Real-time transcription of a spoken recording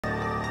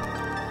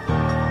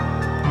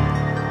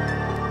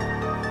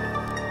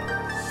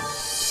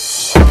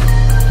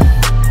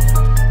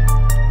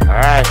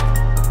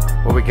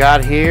we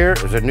got here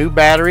is a new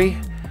battery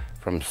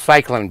from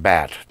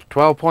Cyclenbatt,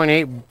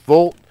 12.8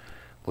 volt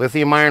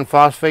lithium iron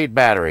phosphate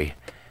battery.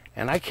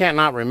 And I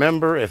cannot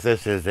remember if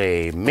this is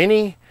a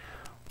mini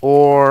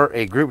or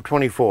a group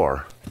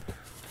 24.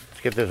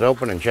 Let's get this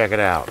open and check it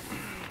out.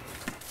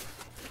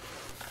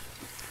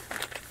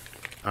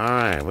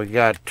 Alright, we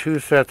got two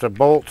sets of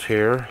bolts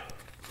here.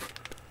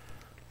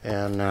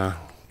 And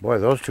boy,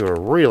 those two are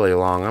really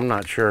long. I'm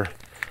not sure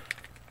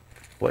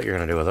what you're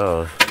going to do with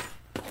those.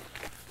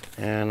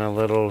 And a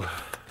little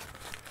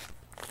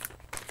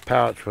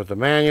pouch with the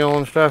manual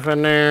and stuff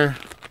in there.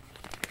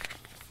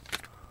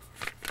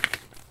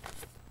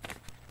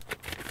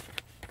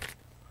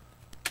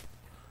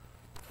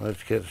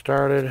 Let's get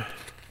started.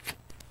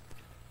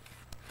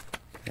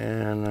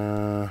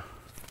 And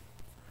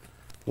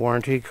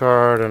warranty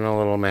card and a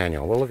little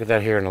manual. We'll look at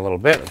that here in a little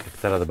bit. Let's get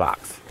it out of the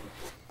box.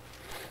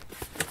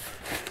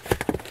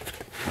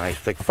 Nice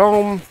thick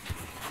foam.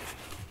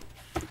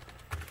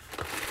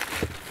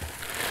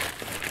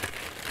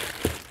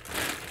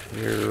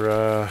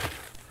 Your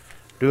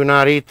do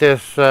not eat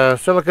this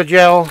silica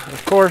gel,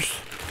 of course.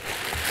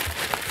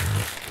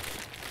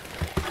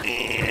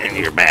 And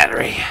your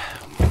battery.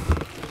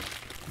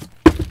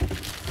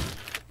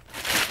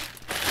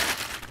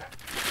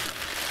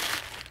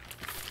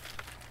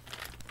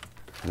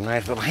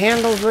 Nice little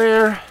handles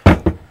there.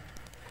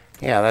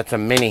 Yeah, that's a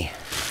mini.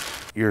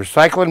 Your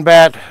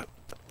Cyclenbatt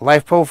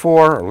LifePO4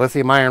 or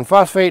lithium iron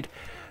phosphate,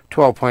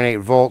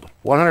 12.8 volt,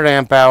 100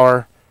 amp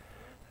hour,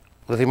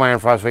 lithium iron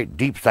phosphate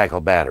deep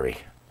cycle battery.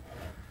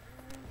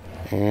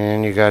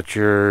 And you got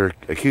your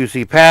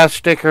QC pass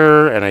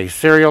sticker and a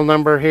serial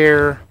number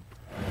here.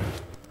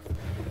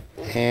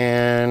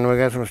 And we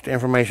got some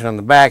information on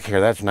the back here.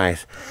 That's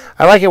nice.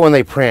 I like it when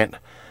they print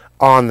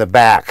on the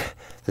back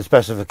the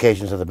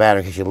specifications of the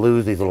battery, in case you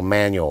lose these little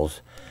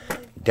manuals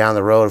down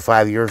the road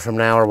 5 years from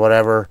now or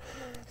whatever.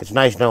 It's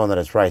nice knowing that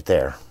it's right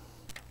there.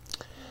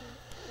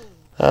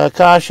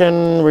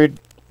 Caution,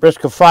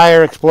 risk of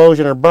fire,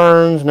 explosion, or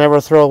burns. Never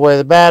throw away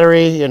the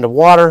battery into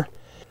water.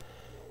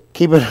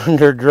 Keep it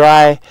under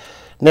dry.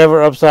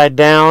 Never upside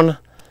down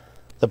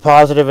the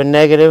positive and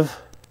negative.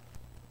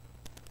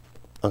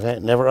 Okay,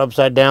 never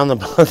upside down the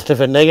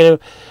positive and negative.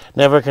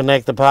 Never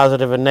connect the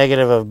positive and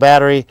negative of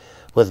battery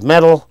with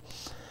metal.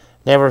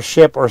 Never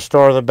ship or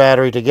store the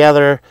battery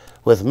together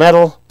with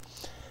metal.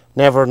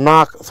 Never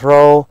knock,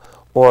 throw,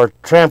 or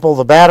trample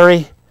the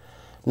battery.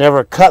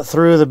 Never cut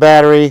through the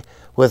battery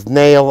with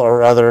nail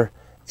or other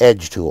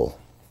edge tool.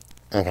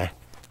 Okay.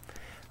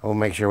 We'll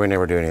make sure we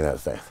never do any of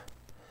that stuff.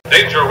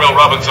 Danger, Will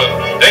Robinson!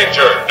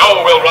 Danger!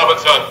 No, Will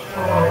Robinson!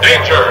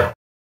 Danger!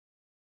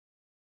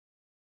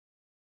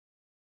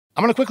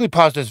 I'm going to quickly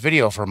pause this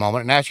video for a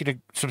moment and ask you to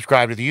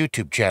subscribe to the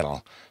YouTube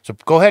channel. So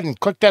go ahead and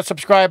click that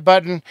subscribe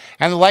button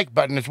and the like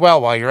button as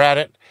well while you're at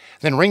it.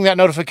 Then ring that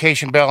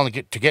notification bell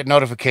to get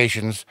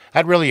notifications.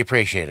 I'd really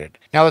appreciate it.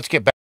 Now let's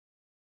get back.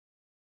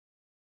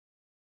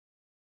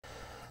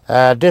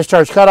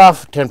 Discharge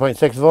cutoff,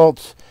 10.6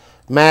 volts.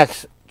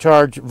 Max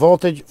charge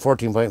voltage,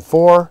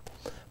 14.4.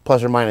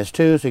 Plus or minus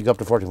 2, so you go up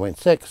to 14.6.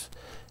 It's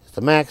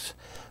the max.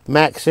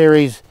 Max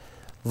series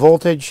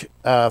voltage,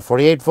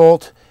 48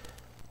 volt.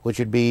 Which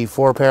would be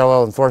 4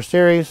 parallel and 4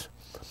 series.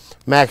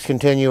 Max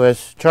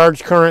continuous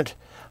charge current,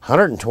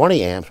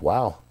 120 amps.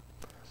 Wow.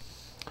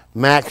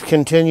 Max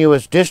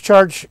continuous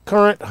discharge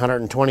current,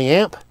 120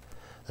 amp.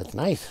 That's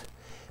nice.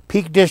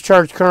 Peak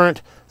discharge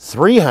current,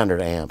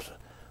 300 amps.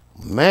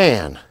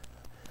 Man.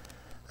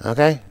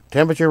 Okay.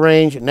 Temperature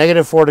range,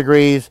 -4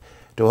 degrees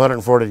to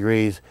 104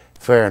 degrees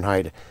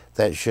Fahrenheit.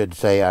 That should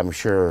say, I'm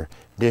sure,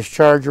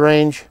 discharge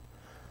range.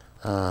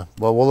 Well,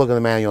 we'll look in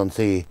the manual and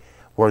see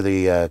where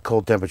the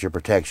cold temperature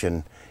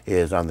protection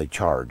is on the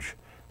charge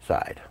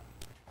side.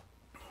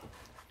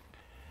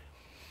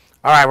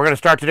 All right, we're going to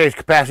start today's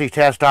capacity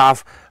test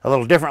off a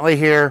little differently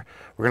here.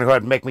 We're going to go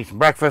ahead and make me some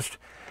breakfast.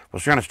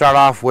 We're going to start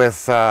off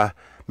with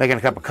making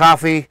a cup of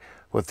coffee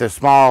with this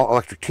small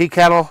electric tea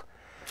kettle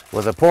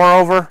with a pour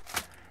over.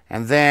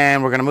 And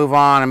then we're going to move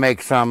on and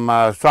make some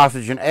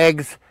sausage and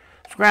eggs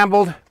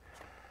scrambled.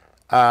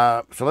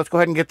 So let's go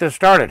ahead and get this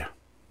started.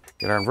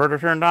 Get our inverter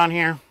turned on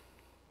here.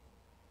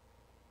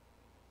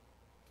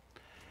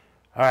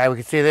 All right, we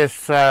can see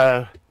this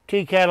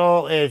tea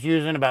kettle is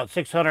using about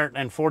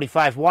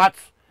 645 watts.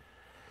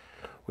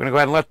 We're gonna go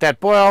ahead and let that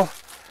boil,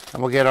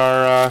 and we'll get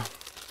our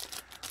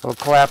little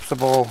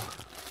collapsible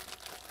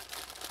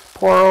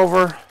pour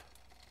over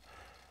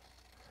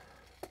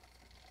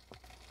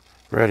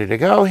ready to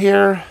go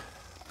here.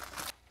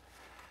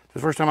 The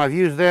first time I've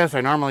used this,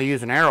 I normally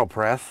use an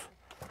AeroPress,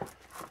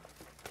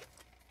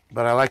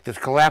 but I like this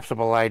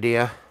collapsible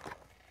idea.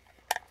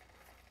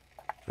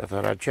 So I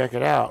thought I'd check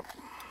it out.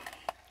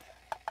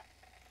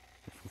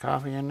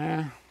 Coffee in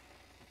there.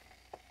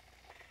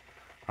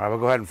 All right, we'll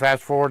go ahead and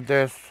fast forward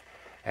this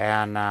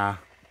and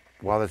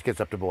while this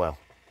gets up to boil.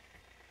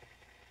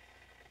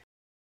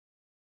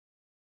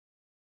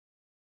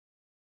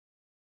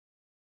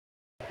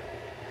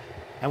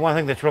 And one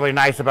thing that's really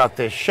nice about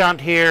this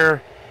shunt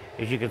here,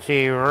 as you can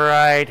see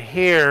right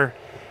here,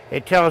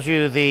 it tells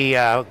you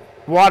the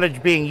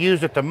wattage being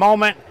used at the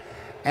moment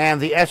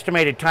and the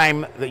estimated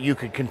time that you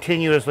could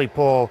continuously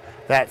pull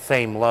that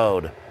same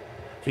load.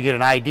 So you get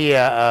an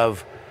idea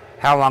of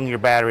how long your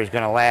battery is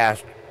going to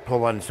last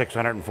pulling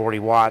 640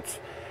 watts.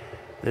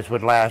 This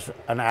would last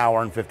an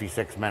hour and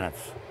 56 minutes.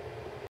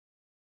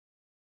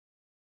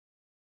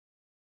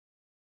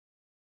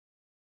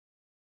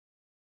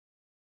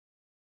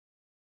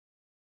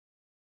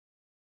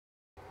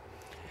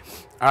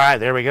 All right,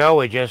 there we go.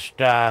 We just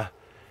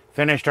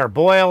finished our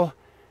boil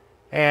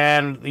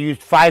and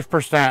used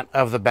 5%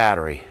 of the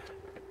battery.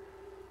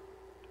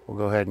 We'll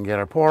go ahead and get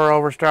our pour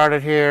over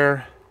started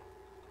here.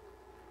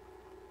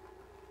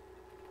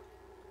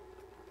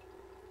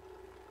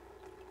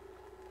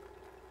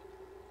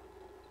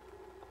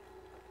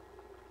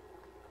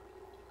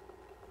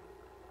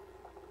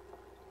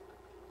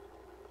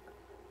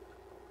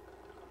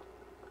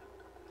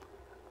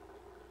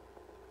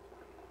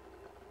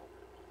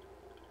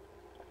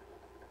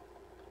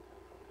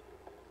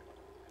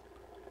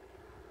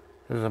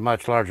 This is a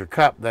much larger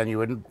cup than you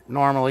would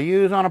normally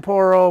use on a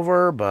pour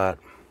over, but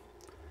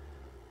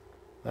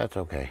that's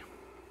okay.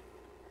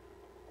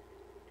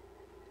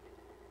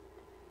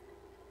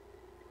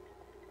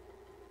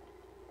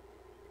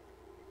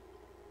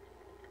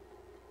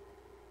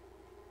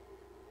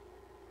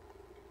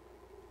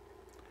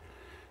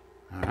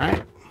 All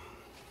right.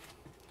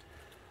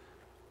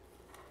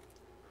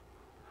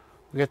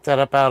 We'll get that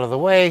up out of the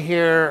way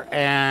here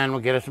and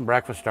we'll get us some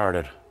breakfast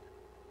started.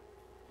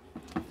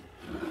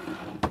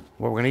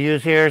 What we're going to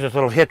use here is this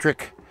little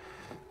Hittrick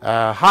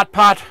hot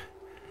pot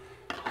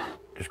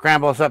to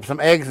scramble us up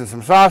some eggs and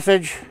some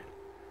sausage.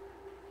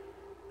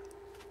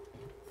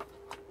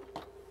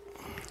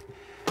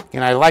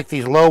 And I like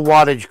these low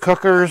wattage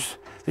cookers.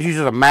 This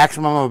uses a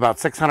maximum of about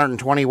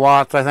 620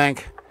 watts, I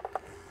think.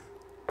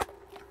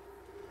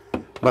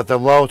 But the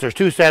low, there's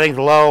two settings,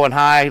 low and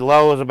high.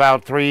 Low is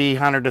about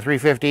 300 to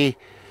 350,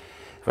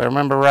 if I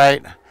remember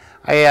right.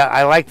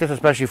 I like this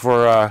especially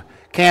for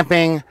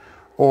camping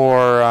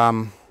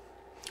or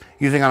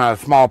using on a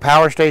small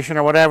power station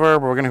or whatever,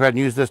 but we're going to go ahead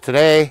and use this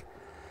today.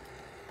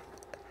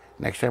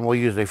 Next time we'll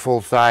use a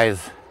full size.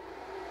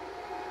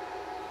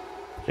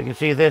 So you can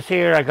see this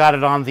here, I got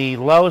it on the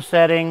low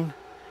setting,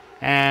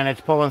 and it's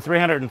pulling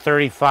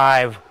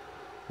 335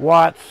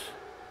 watts.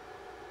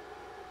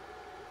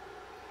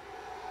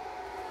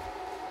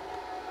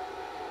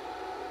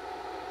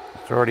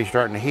 It's already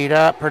starting to heat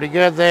up pretty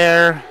good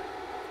there.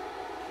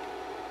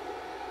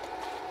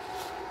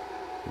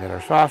 Get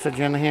our sausage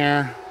in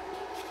here.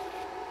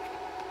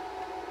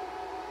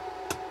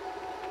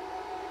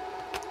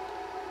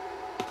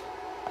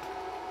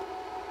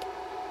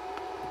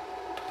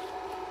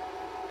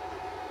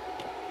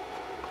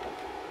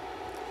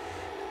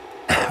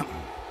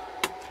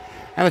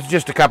 And it's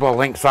just a couple of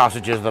link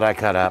sausages that I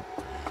cut up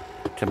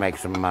to make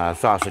some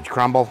sausage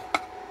crumble.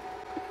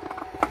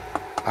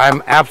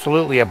 I'm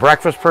absolutely a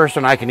breakfast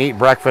person. I can eat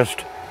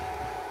breakfast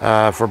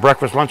for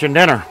breakfast, lunch, and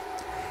dinner.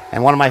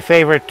 And one of my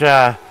favorite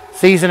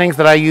seasonings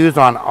that I use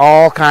on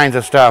all kinds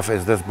of stuff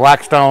is this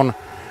Blackstone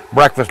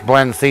breakfast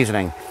blend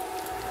seasoning.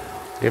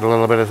 Get a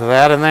little bit of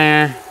that in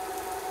there.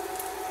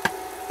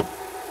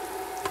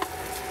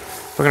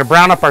 We're going to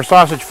brown up our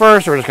sausage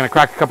first. We're just going to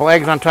crack a couple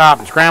eggs on top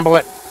and scramble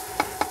it.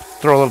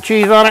 Throw a little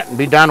cheese on it and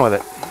be done with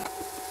it.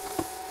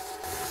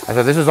 I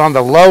said this is on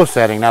the low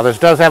setting. Now this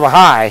does have a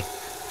high,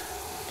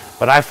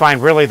 but I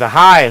find really the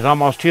high is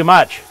almost too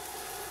much.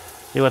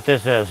 See what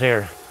this is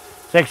here.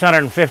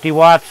 650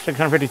 watts,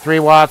 653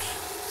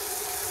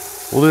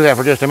 watts. We'll do that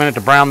for just a minute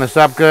to brown this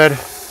up good.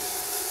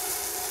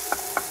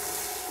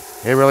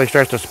 It really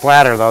starts to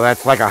splatter though.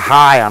 That's like a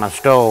high on a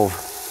stove.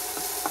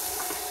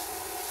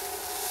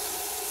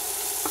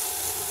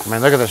 I mean,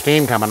 look at the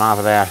steam coming off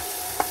of that.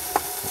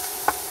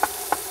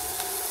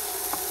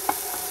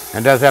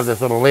 It does have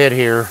this little lid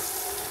here.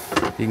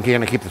 You can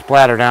kind of keep the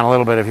splatter down a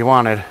little bit if you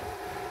wanted.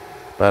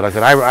 But like I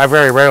said, I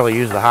very rarely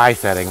use the high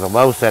setting. The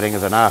low setting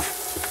is enough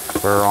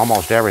for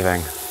almost everything.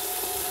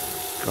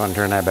 Go ahead and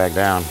turn that back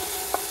down.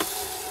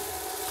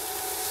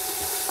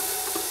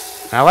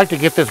 Now, I like to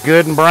get this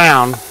good and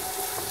brown.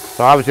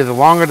 So obviously the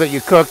longer that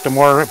you cook, the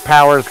more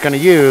power it's going to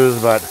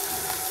use. But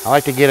I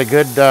like to get a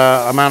good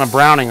amount of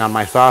browning on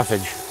my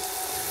sausage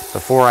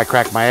before I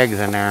crack my eggs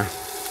in there.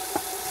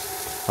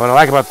 What I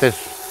like about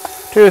this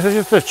too is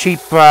it's just a cheap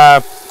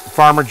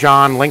Farmer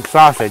John link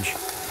sausage,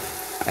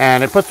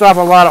 and it puts off a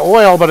lot of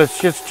oil, but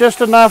it's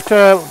just enough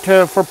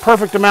for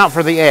perfect amount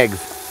for the eggs.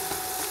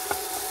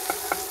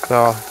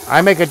 So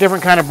I make a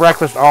different kind of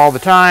breakfast all the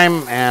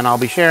time, and I'll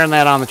be sharing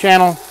that on the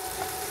channel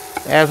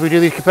as we do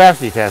these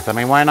capacity tests. I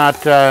mean, why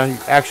not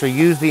actually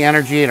use the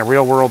energy in a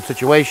real world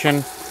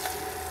situation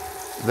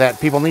that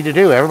people need to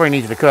do? Everybody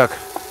needs to cook,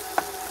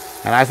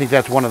 and I think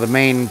that's one of the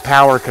main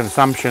power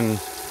consumption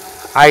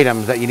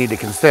items that you need to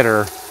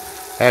consider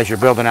as you're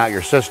building out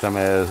your system,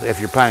 is if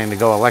you're planning to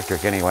go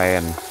electric anyway.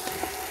 And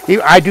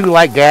I do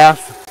like gas,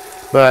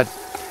 but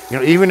you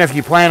know, even if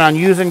you plan on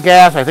using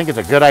gas, I think it's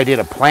a good idea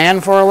to plan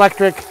for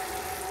electric.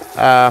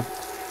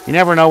 You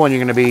never know when you're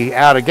going to be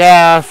out of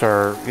gas,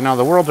 or you know,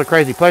 the world's a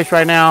crazy place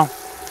right now.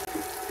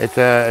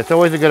 it's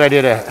always a good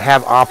idea to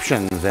have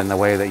options in the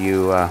way that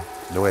you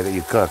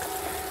cook.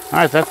 All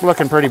right, so that's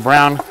looking pretty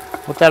brown.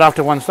 Put that off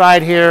to one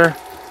side here.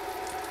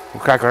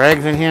 We'll crack our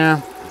eggs in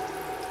here.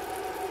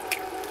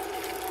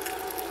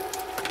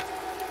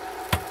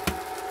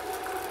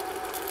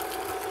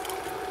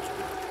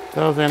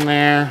 Those in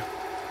there.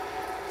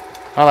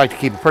 I like to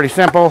keep it pretty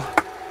simple.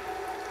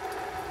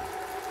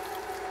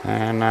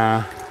 And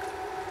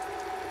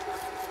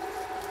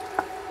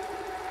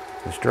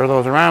just stir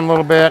those around a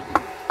little bit.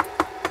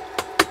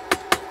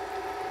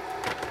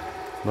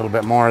 A little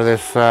bit more of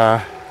this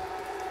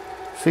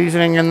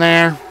seasoning in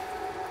there.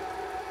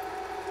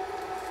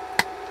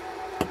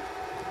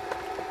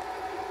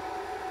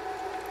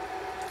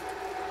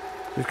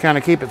 Just kind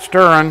of keep it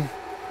stirring,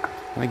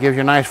 and it gives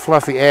you nice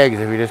fluffy eggs.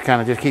 If you just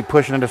kind of just keep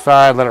pushing it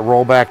aside, let it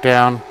roll back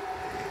down.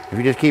 If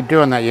you just keep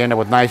doing that, you end up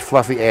with nice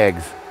fluffy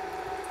eggs.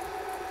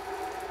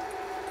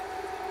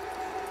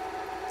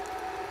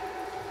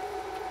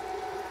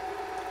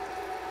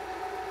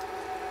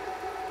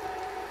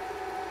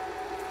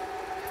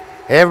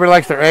 Everybody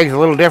likes their eggs a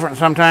little different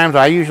sometimes.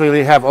 I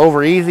usually have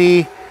over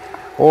easy,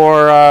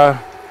 or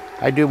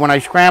I do when I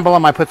scramble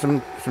them, I put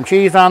some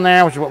cheese on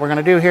there, which is what we're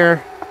going to do here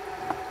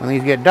when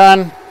these get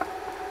done.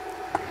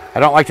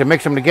 I don't like to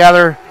mix them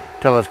together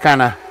till it's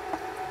kind of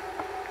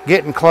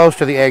getting close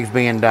to the eggs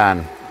being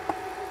done.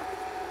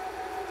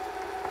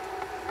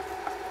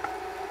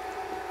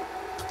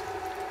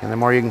 And the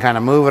more you can kind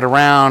of move it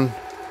around,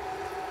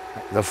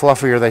 the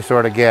fluffier they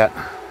sort of get,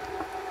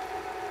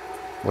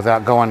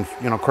 without going,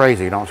 you know,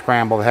 crazy. Don't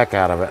scramble the heck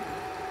out of it.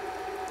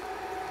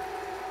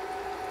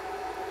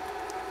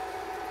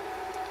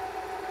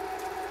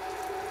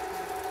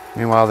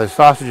 Meanwhile, the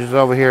sausage is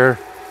over here,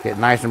 get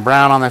nice and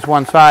brown on this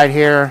one side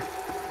here,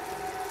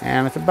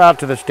 and it's about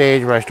to the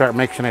stage where I start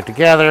mixing it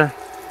together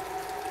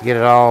to get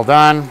it all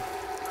done.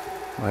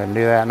 Go ahead and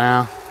do that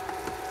now.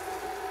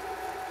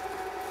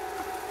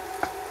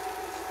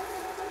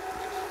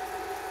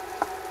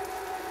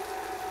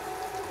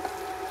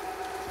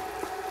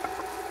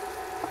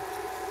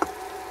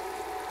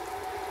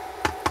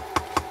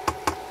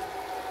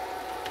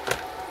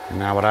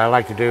 Now what I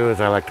like to do is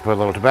I like to put a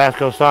little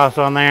Tabasco sauce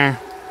on there.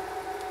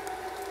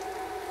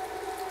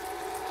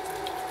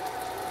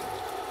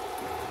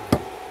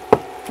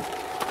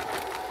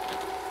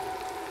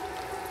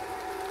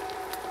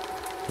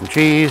 Some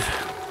cheese.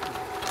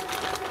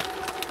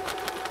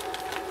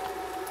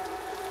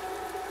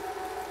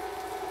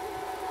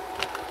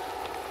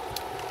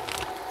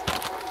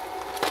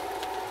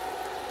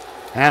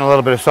 And a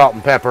little bit of salt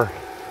and pepper.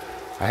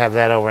 I have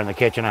that over in the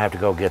kitchen. I have to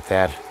go get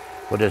that.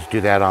 We'll just do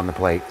that on the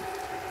plate.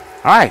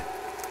 All right,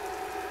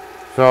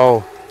 so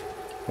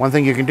one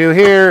thing you can do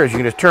here is you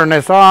can just turn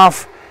this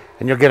off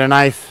and you'll get a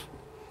nice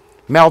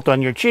melt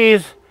on your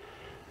cheese.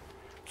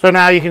 So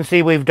now you can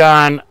see we've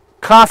done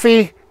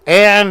coffee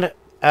and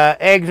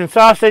eggs and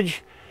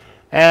sausage,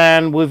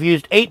 and we've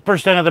used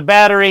 8% of the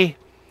battery.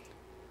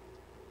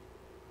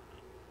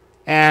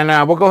 And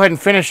we'll go ahead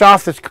and finish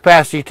off this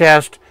capacity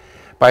test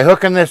by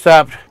hooking this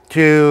up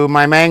to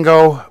my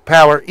Mango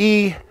Power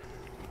E.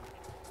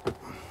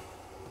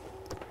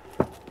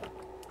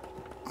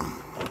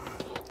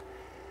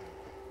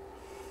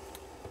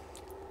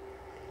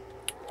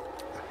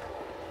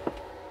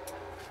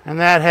 And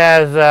that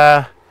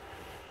has,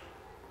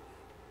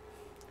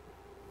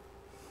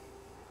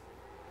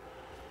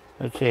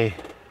 let's see,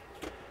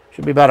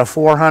 should be about a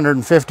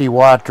 450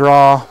 watt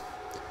draw.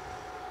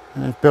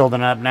 And it's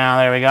building up now,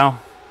 there we go,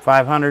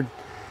 500.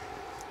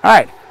 All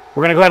right,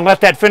 we're gonna go ahead and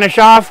let that finish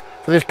off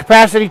for this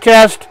capacity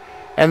test,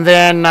 and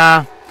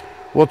then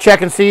we'll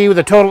check and see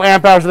the total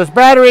amp hours of this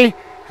battery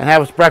and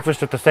have us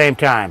breakfast at the same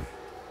time.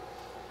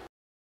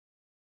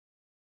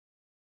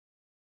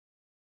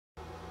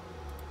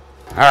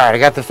 All right, I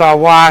got this all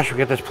washed. We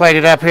get this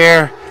plated up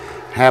here.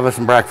 Have us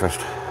some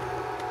breakfast.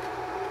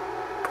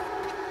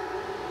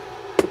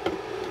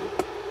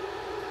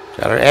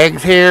 Got our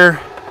eggs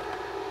here.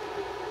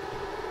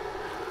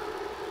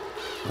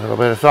 A little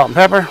bit of salt and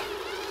pepper.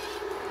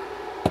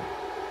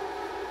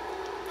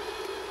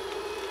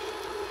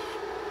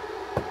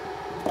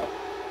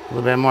 A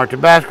little bit more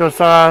Tabasco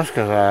sauce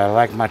because I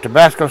like my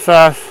Tabasco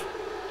sauce.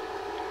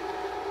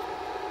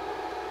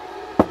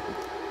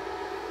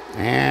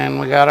 And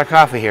we got our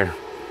coffee here.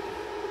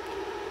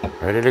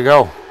 Ready to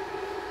go.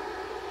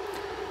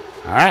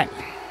 All right.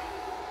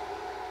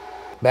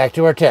 Back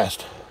to our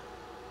test.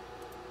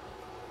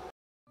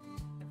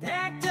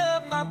 Packed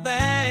up my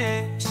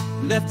bags,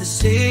 left the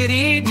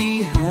city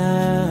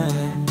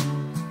behind.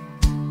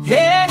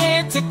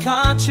 Headed to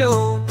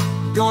Concho,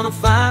 gonna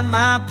find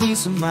my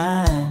peace of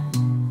mind.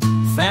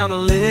 Found a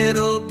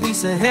little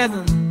piece of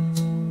heaven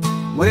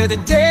where the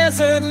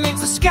desert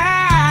meets the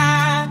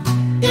sky.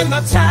 In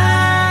my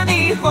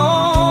tiny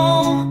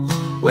home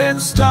where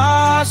the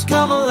stars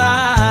come alive.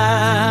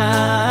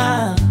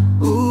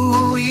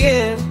 Ooh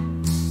yeah,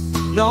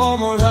 no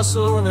more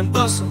hustle and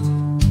bustle,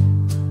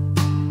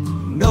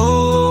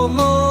 no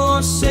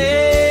more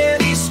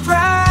city strife.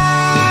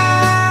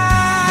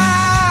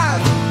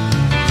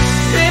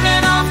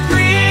 Living off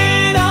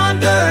grid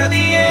under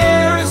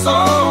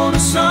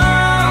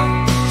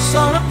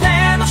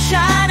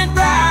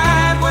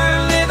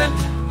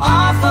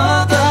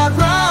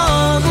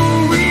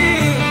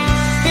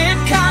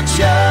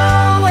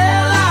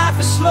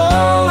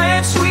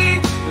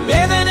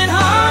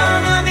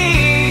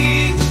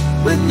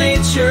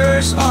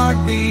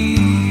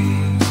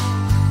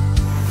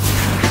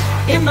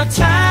in my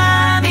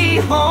tiny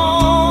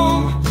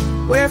home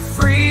where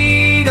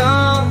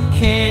freedom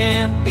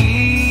can't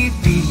be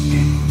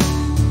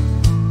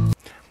beat.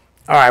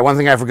 All right, one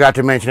thing I forgot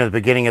to mention at the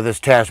beginning of this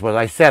test was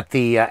I set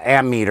the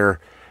amp meter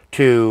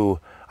to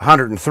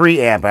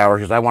 103 amp hours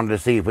because I wanted to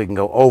see if we can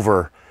go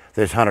over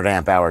this 100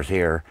 amp hours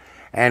here,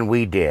 and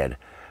we did.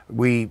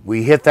 We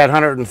hit that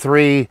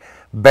 103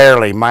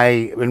 barely.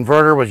 My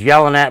inverter was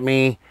yelling at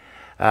me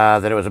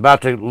that it was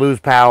about to lose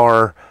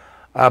power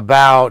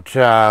about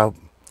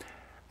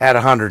at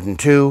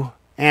 102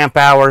 amp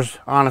hours,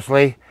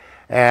 honestly,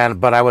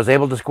 but I was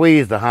able to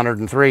squeeze the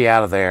 103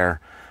 out of there,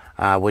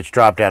 which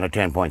dropped down to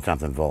 10 point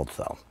something volts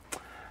though.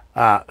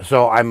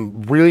 So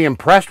I'm really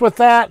impressed with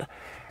that.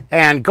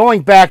 And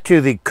going back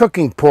to the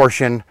cooking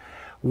portion,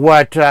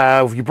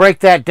 if you break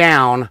that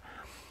down,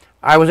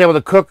 I was able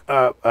to cook,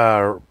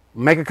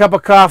 make a cup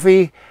of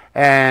coffee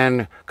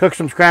and cook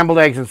some scrambled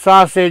eggs and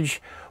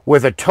sausage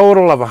with a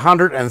total of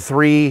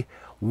 103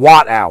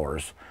 watt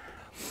hours.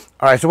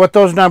 All right, so what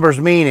those numbers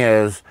mean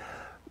is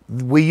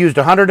we used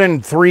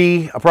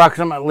 103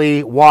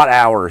 approximately watt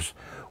hours,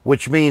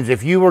 which means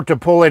if you were to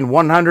pull in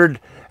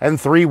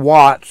 103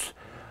 watts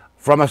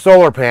from a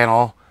solar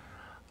panel,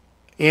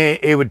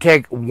 it would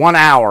take 1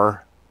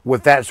 hour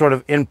with that sort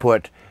of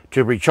input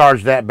to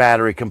recharge that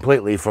battery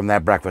completely from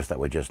that breakfast that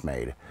we just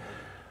made.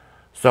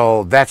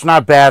 So that's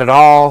not bad at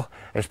all,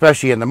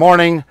 especially in the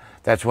morning.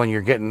 That's when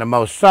you're getting the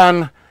most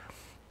sun.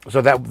 So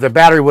that the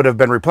battery would have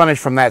been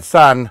replenished from that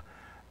sun,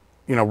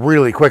 you know,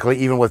 really quickly,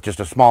 even with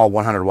just a small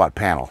 100 watt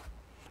panel.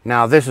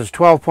 Now this is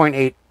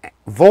 12.8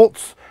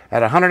 volts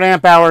at 100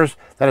 amp hours.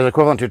 That is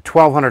equivalent to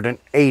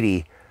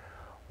 1280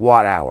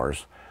 watt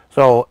hours.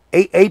 So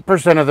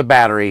 8% of the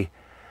battery.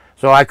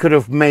 So I could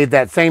have made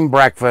that same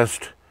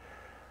breakfast,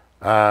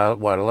 a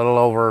little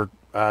over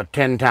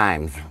 10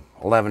 times,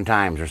 11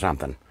 times or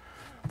something.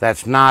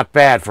 That's not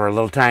bad for a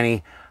little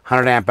tiny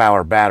 100 amp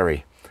hour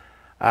battery.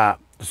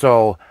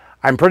 So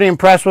I'm pretty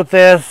impressed with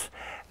this.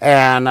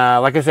 And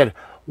like I said,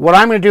 what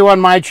I'm going to do on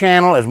my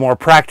channel is more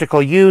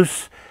practical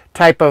use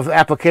type of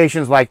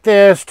applications like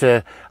this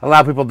to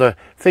allow people to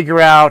figure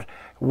out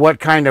what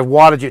kind of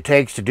wattage it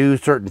takes to do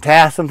certain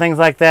tasks and things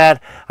like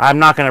that. I'm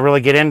not going to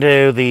really get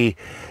into the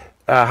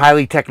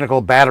highly technical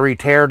battery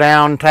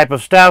teardown type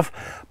of stuff,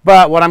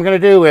 but what I'm going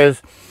to do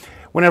is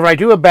whenever I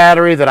do a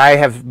battery that I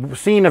have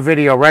seen a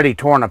video already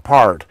torn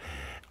apart,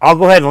 I'll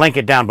go ahead and link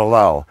it down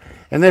below.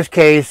 In this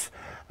case,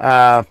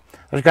 there's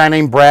a guy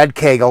named Brad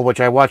Cagle, which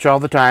I watch all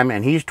the time,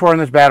 and he's torn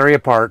this battery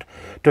apart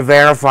to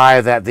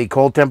verify that the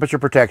cold temperature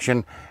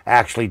protection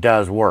actually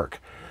does work.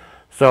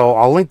 So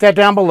I'll link that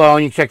down below,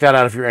 and you can check that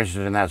out if you're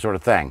interested in that sort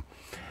of thing.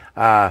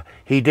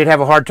 He did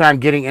have a hard time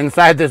getting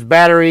inside this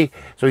battery,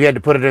 so he had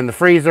to put it in the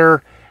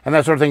freezer and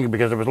that sort of thing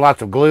because there was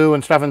lots of glue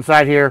and stuff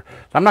inside here.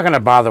 So I'm not going to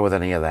bother with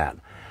any of that.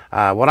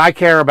 What I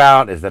care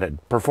about is that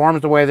it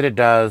performs the way that it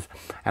does,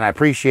 and I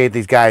appreciate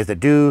these guys that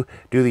do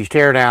these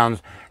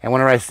teardowns. And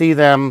whenever I see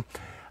them,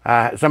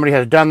 somebody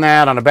has done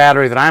that on a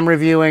battery that I'm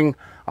reviewing,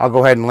 I'll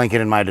go ahead and link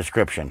it in my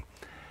description.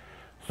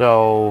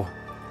 So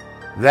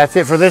that's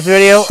it for this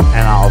video,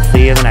 and I'll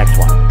see you in the next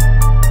one.